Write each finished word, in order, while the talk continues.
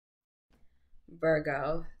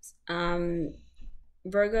Virgo. Um,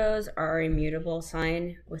 Virgos are a mutable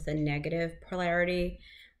sign with a negative polarity.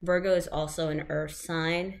 Virgo is also an earth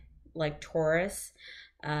sign, like Taurus.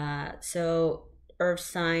 So earth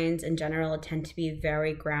signs in general tend to be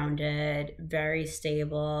very grounded, very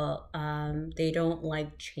stable. They don't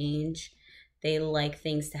like change. They like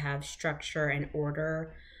things to have structure and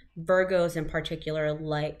order. Virgos in particular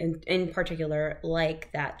in particular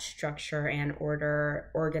like that structure and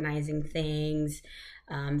order, organizing things.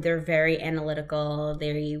 They're very analytical.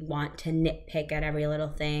 They want to nitpick at every little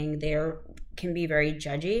thing. They can be very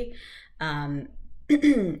judgy. Um,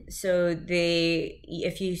 so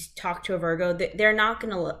if you talk to a Virgo, they're not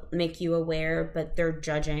going to make you aware, but they're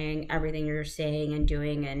judging everything you're saying and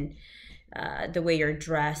doing, and the way you're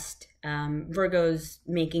dressed. Virgos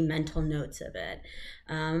making mental notes of it.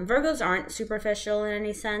 Virgos aren't superficial in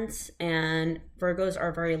any sense, and Virgos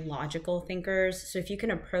are very logical thinkers. So if you can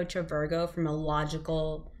approach a Virgo from a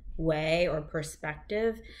logical way or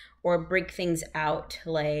perspective, or break things out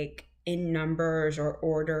like in numbers or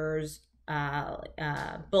orders,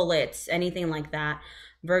 bullets, anything like that,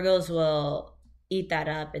 Virgos will eat that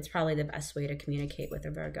up. It's probably the best way to communicate with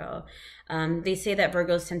a Virgo. They say that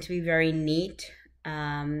Virgos tend to be very neat,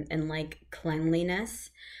 and like cleanliness.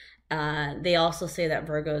 They also say that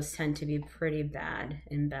Virgos tend to be pretty bad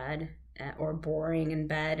in bed, or boring in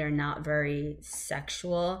bed, or not very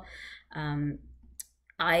sexual. Um,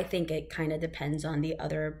 I think it kind of depends on the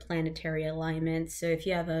other planetary alignments. So if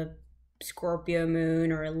you have a Scorpio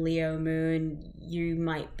moon or a Leo moon, you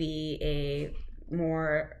might be a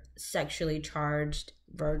more sexually charged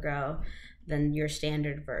Virgo than your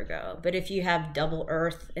standard Virgo. But if you have double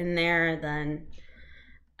Earth in there, then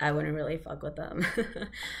I wouldn't really fuck with them.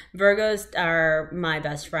 Virgos are my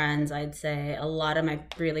best friends, I'd say. A lot of my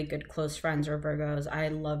really good close friends are Virgos. I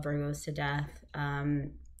love Virgos to death.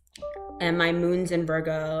 And my moon's in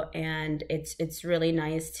Virgo, and it's really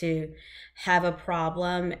nice to have a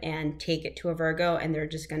problem and take it to a Virgo, and they're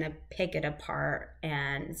just gonna pick it apart,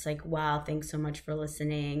 and it's like, wow, thanks so much for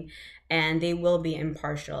listening, and they will be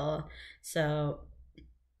impartial. So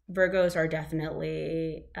Virgos are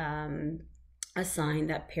definitely a sign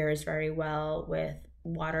that pairs very well with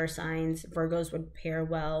water signs. Virgos would pair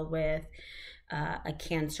well with a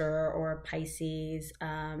Cancer or a Pisces,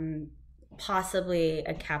 possibly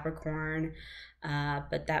a Capricorn,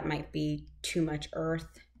 but that might be too much earth.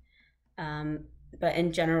 But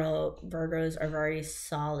in general, Virgos are very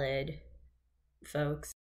solid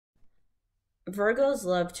folks. Virgos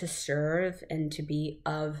love to serve and to be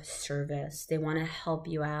of service. They want to help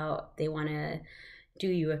you out. They want to do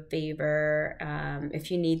you a favor. If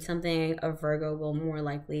you need something, a Virgo will more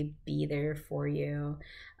likely be there for you.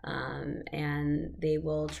 And they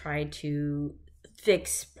will try to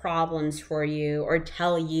fix problems for you or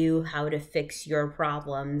tell you how to fix your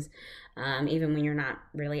problems, even when you're not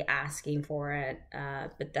really asking for it.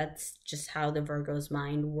 But that's just how the Virgo's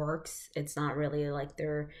mind works. It's not really like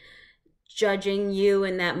they're judging you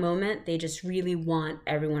in that moment. They just really want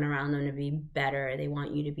everyone around them to be better. They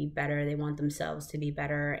want you to be better. They want themselves to be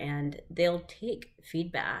better. And they'll take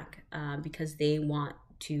feedback because they want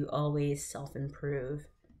to always self improve.